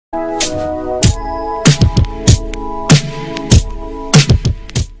Hello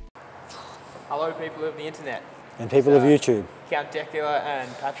people of the internet. And people of YouTube. Count Decula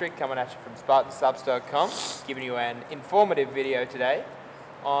and Patrick coming at you from Spartansuppz.com, giving you an informative video today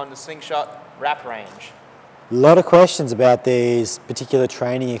on the Slingshot wrap range. A lot of questions about these particular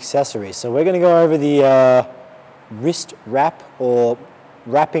training accessories. So we're going to go over the wrist wrap or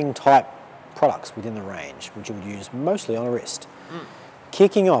wrapping type products within the range, which you would use mostly on a wrist.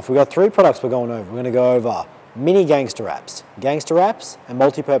 Kicking off, we've got 3 products we're going over. We're going to go over mini gangster wraps, and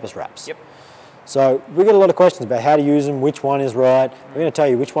multi-purpose wraps. Yep. So we get a lot of questions about how to use them, which one is right. We're going to tell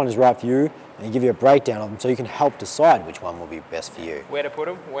you which one is right for you and give you a breakdown of them so you can help decide which one will be best for you. Where to put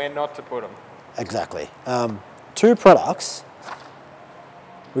them, where not to put them. Exactly. 2 products.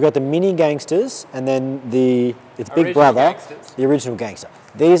 We've got the mini gangsters and then its big brother, gangsters. the original gangster.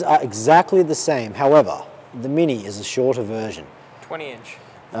 These are exactly the same. However, the mini is a shorter version. 20-inch.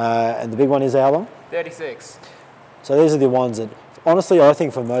 And the big one is how long? 36. So these are the ones that, honestly, I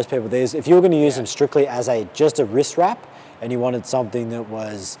think for most people, if you're going to use them strictly as just a wrist wrap and you wanted something that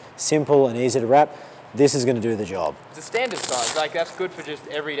was simple and easy to wrap, this is going to do the job. It's a standard size, like that's good for just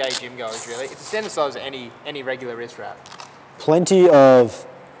everyday gym goers really. It's a standard size of any regular wrist wrap. Plenty of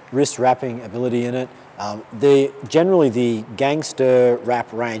wrist wrapping ability in it. Generally the gangster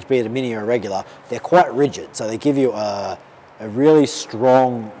wrap range, be it a mini or a regular, they're quite rigid, so they give you a really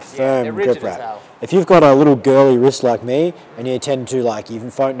strong, firm grip wrap. If you've got a little girly wrist like me, and you tend to, like, you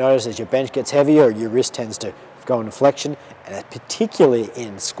won't notice as your bench gets heavier, your wrist tends to go into flexion, and particularly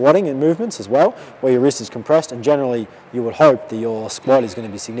in squatting and movements as well, where your wrist is compressed, and generally you would hope that your squat is going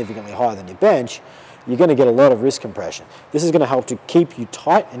to be significantly higher than your bench, you're going to get a lot of wrist compression. This is going to help to keep you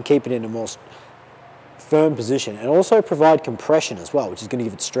tight and keep it in a more firm position, and also provide compression as well, which is going to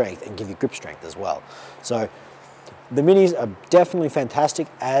give it strength and give you grip strength as well. So the minis are definitely fantastic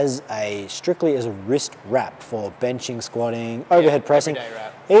strictly as a wrist wrap for benching, squatting, overhead pressing,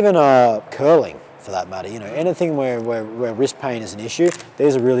 even curling for that matter. You know, anything where wrist pain is an issue,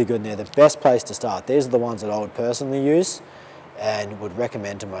 these are really good and they're the best place to start. These are the ones that I would personally use and would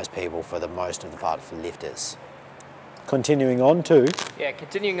recommend to most people for the most of the part for lifters. Continuing on to... Yeah,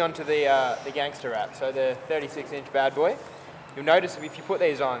 continuing on to the gangster wrap, so the 36-inch bad boy. You'll notice if you put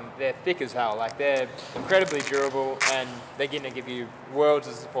these on, they're thick as hell. Like, they're incredibly durable and they're going to give you worlds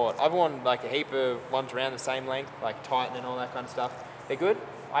of support. I've worn like a heap of ones around the same length, like Titan and all that kind of stuff. They're good.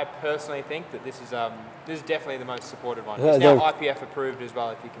 I personally think that this is definitely the most supported one. It's now IPF approved as well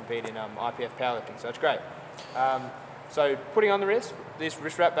if you compete in IPF powerlifting, so it's great. So putting on the wrist, this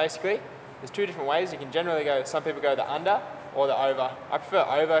wrist wrap basically, there's 2 different ways. You can generally go, some people go the under or the over. I prefer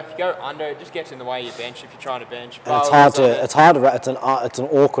over. If you go under, it just gets in the way of your bench if you're trying to bench. And it's hard to wrap. It's an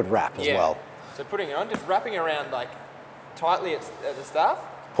awkward wrap as well. So putting it on, just wrapping it around like tightly at the start.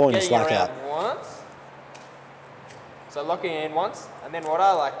 Pulling your slack out once. So locking it in once, and then what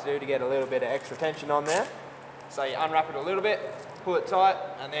I like to do to get a little bit of extra tension on there, so you unwrap it a little bit, pull it tight,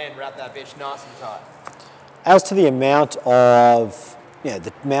 and then wrap that bitch nice and tight. As to the amount of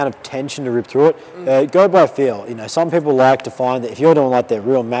tension to rip through it, go by feel. You know, some people like to find that if you're doing like their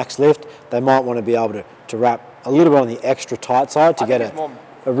real max lift, they might want to be able to wrap a little bit on the extra tight side to get a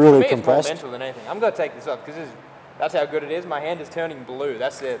really compressed. It's more mental than anything. I'm going to take this off because that's how good it is. My hand is turning blue.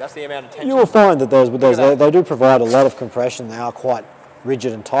 That's the amount of tension. You will find that they do provide a lot of compression. They are quite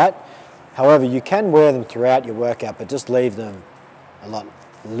rigid and tight. However, you can wear them throughout your workout, but just leave them a lot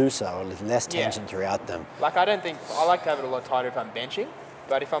looser or less tension throughout them. Like, I like to have it a lot tighter if I'm benching,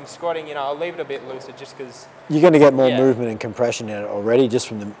 but if I'm squatting, you know, I'll leave it a bit looser just because... You're going to get more movement and compression in it already just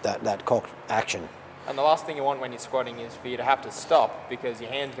from that cocked action. And the last thing you want when you're squatting is for you to have to stop because your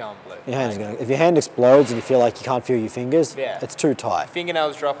hand's going blue. If your hand explodes and you feel like you can't feel your fingers, it's too tight.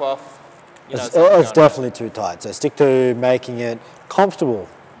 Fingernails drop off. It's definitely too tight. So stick to making it comfortable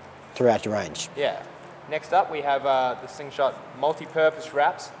throughout your range. Yeah. Next up, we have the Slingshot multi-purpose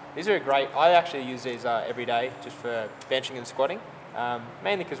wraps. These are great. I actually use these every day just for benching and squatting.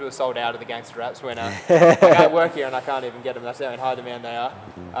 Mainly because we were sold out of the gangster wraps when I work here and I can't even get them. That's how in high demand they are.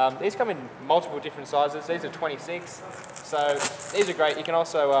 These come in multiple different sizes. These are 26. So these are great. You can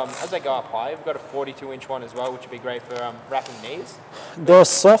also, as they go up high, we've got a 42-inch one as well, which would be great for wrapping knees. They're a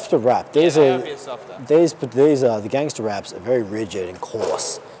softer wrap. These are a bit softer. The gangster wraps are very rigid and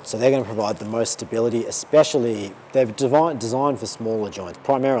coarse. So they're going to provide the most stability, especially they're designed for smaller joints,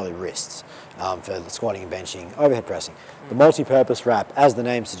 primarily wrists, for the squatting and benching, overhead pressing. The multi-purpose wrap, as the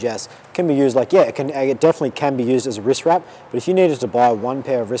name suggests, can be used like, it definitely can be used as a wrist wrap, but if you needed to buy 1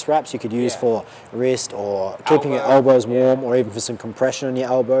 pair of wrist wraps, you could use for wrist or keeping your elbows warm, or even for some compression on your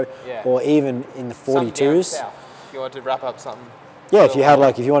elbow, or even in the 42s. If you want to wrap up something. Yeah, if you had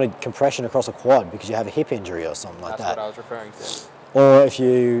like, if you wanted compression across a quad because you have a hip injury or something like that. That's what I was referring to. Or if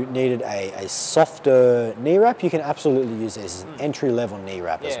you needed a softer knee wrap, you can absolutely use this as an entry-level knee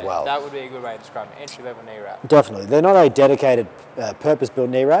wrap as well. That would be a good way to describe an entry-level knee wrap. Definitely. They're not a dedicated purpose-built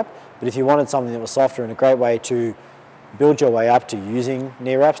knee wrap, but if you wanted something that was softer and a great way to build your way up to using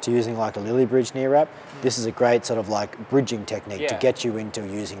knee wraps, to using like a lily bridge knee wrap, this is a great sort of like bridging technique to get you into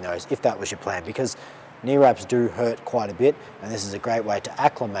using those, if that was your plan, because knee wraps do hurt quite a bit, and this is a great way to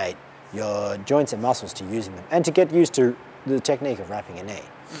acclimate your joints and muscles to using them, and to get used to the technique of wrapping a knee.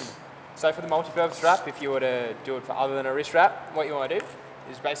 So for the multi-purpose wrap, if you were to do it for other than a wrist wrap, what you want to do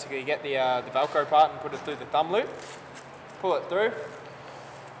is basically get the Velcro part and put it through the thumb loop, pull it through,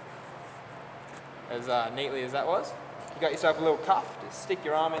 as neatly as that was. You got yourself a little cuff, just stick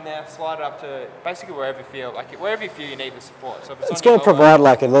your arm in there, slide it up to basically wherever you feel you need the support. So if it's going to provide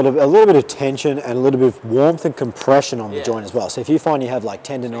like a little bit of tension and a little bit of warmth and compression on the joint as well. So if you find you have like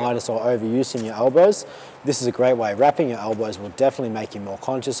tendonitis or overuse in your elbows, this is a great way. Wrapping your elbows will definitely make you more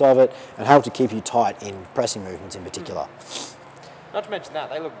conscious of it and help to keep you tight in pressing movements in particular. Not to mention that,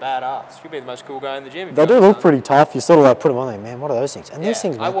 they look badass. You'll be the most cool guy in the gym. They do look pretty tough. You sort of like put them on there, man, what are those things? And these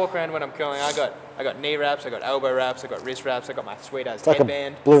things, man, I walk around when I'm curling, I got knee wraps, I got elbow wraps, I got wrist wraps, I got my sweet ass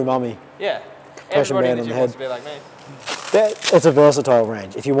headband. Like a blue mummy. Yeah. Compression Everybody in band the on gym the wants to be like me. It's a versatile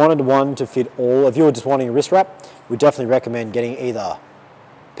range. If you wanted one to fit all, if you were just wanting a wrist wrap, we definitely recommend getting either a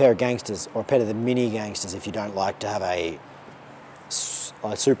pair of Gangsters or a pair of the mini Gangsters if you don't like to have a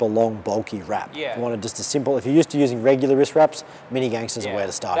super long, bulky wrap. Yeah. If you wanted just a simple, if you're used to using regular wrist wraps, mini Gangsters are where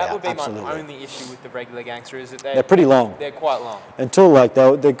to start out. That would be absolutely. my only issue with the regular Gangster is that they're pretty long. They're quite long. Until like,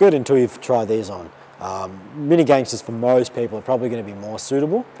 they're good until you've tried these on. Mini Gangsters for most people are probably going to be more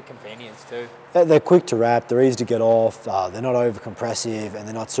suitable. For convenience too. They're quick to wrap, they're easy to get off, they're not over compressive, and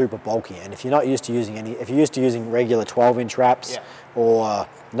they're not super bulky. And if you're not used to using if you're used to using regular 12-inch wraps or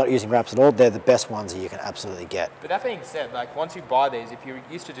not using wraps at all, they're the best ones that you can absolutely get. But that being said, like once you buy these, if you're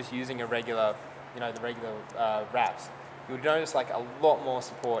used to just using a regular, the regular wraps, you'll notice like a lot more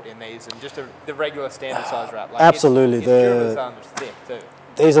support in these than just the regular standard size wrap. Like absolutely, it's durable as thick too.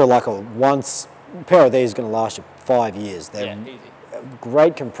 These are like a pair of these is going to last you 5 years. They're easy.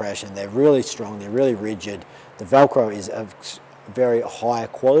 Great compression. They're really strong. They're really rigid. The Velcro is of very high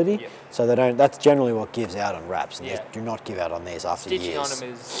quality, so they don't. That's generally what gives out on wraps, and they do not give out on these after years. Stitching on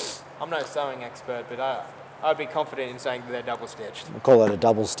them is. I'm no sewing expert, but I'd be confident in saying that they're double stitched. We call that a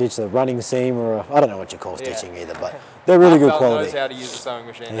double stitch, the running seam, or I don't know what you call stitching either, but they're really good quality. Knows how to use a sewing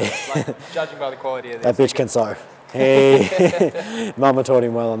machine. Like, judging by the quality of this. That bitch can sew. Hey, Mama taught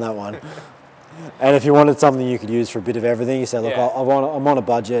him well on that one. And if you wanted something you could use for a bit of everything, you say, look, I'm on a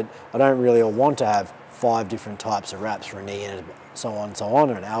budget. I don't really want to have 5 different types of wraps for a knee and so on,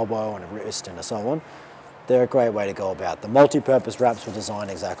 or an elbow and a wrist and so on. They're a great way to go about. The multi-purpose wraps were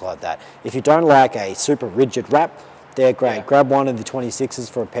designed exactly like that. If you don't like a super rigid wrap, they're great. Yeah. Grab one of the 26s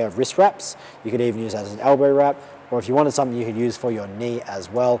for a pair of wrist wraps. You could even use that as an elbow wrap, or if you wanted something you could use for your knee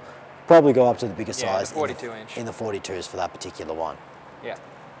as well, probably go up to the bigger size. The 42-inch. In the 42s for that particular one. Yeah.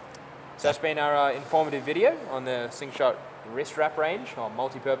 So that's been our informative video on the Slingshot wrist wrap range, or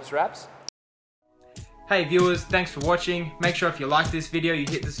multi-purpose wraps. Hey viewers, thanks for watching. Make sure if you like this video you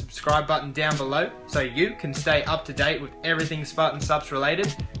hit the subscribe button down below so you can stay up to date with everything Spartansuppz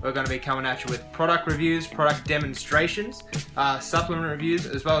related. We're going to be coming at you with product reviews, product demonstrations, supplement reviews,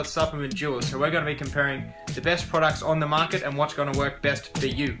 as well as supplement duels. So we're going to be comparing the best products on the market and what's going to work best for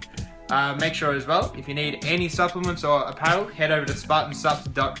you. Make sure as well, if you need any supplements or apparel, head over to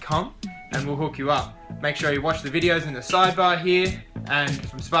Spartansuppz.com and we'll hook you up. Make sure you watch the videos in the sidebar here, and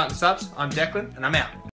from Spartansuppz, I'm Declan and I'm out.